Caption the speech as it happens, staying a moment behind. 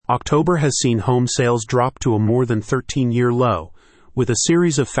October has seen home sales drop to a more than 13-year low, with a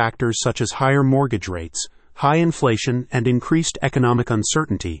series of factors such as higher mortgage rates, high inflation, and increased economic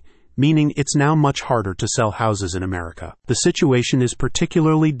uncertainty, meaning it's now much harder to sell houses in America. The situation is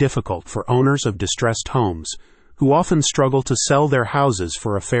particularly difficult for owners of distressed homes, who often struggle to sell their houses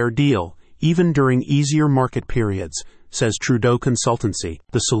for a fair deal, even during easier market periods, says Trudeau Consultancy.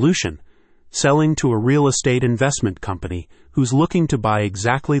 The solution? Selling to a real estate investment company who's looking to buy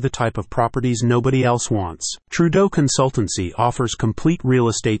exactly the type of properties nobody else wants. Trudeau Consultancy offers complete real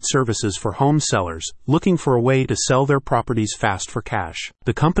estate services for home sellers looking for a way to sell their properties fast for cash.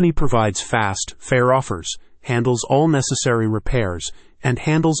 The company provides fast, fair offers, handles all necessary repairs, and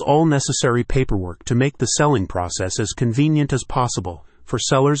handles all necessary paperwork to make the selling process as convenient as possible for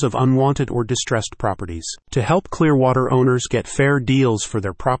sellers of unwanted or distressed properties. To help Clearwater owners get fair deals for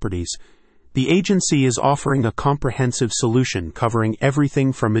their properties, the agency is offering a comprehensive solution covering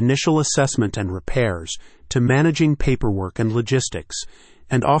everything from initial assessment and repairs to managing paperwork and logistics,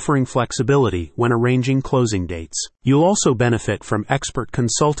 and offering flexibility when arranging closing dates. You'll also benefit from expert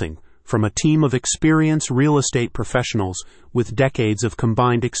consulting from a team of experienced real estate professionals with decades of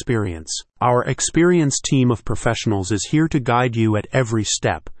combined experience. Our experienced team of professionals is here to guide you at every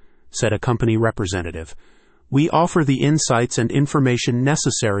step, said a company representative. We offer the insights and information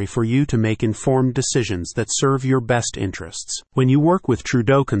necessary for you to make informed decisions that serve your best interests. When you work with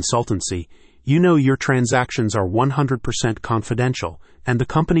Trudeau Consultancy, you know your transactions are 100% confidential, and the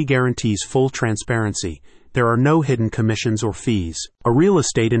company guarantees full transparency. There are no hidden commissions or fees. A real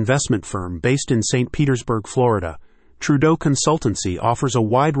estate investment firm based in St. Petersburg, Florida, Trudeau Consultancy offers a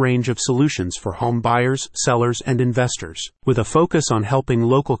wide range of solutions for home buyers, sellers, and investors. With a focus on helping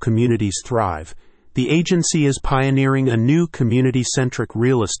local communities thrive, the agency is pioneering a new community-centric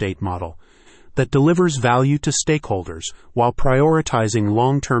real estate model that delivers value to stakeholders while prioritizing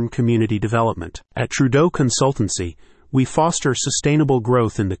long-term community development. At Trudeau Consultancy, we foster sustainable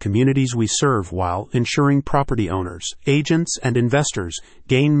growth in the communities we serve while ensuring property owners, agents, and investors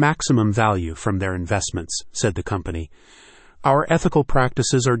gain maximum value from their investments, said the company. Our ethical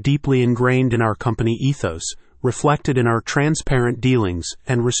practices are deeply ingrained in our company ethos, reflected in our transparent dealings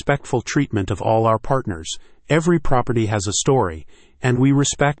and respectful treatment of all our partners. Every property has a story, and we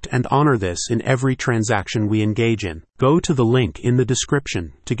respect and honor this in every transaction we engage in. Go to the link in the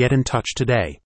description to get in touch today.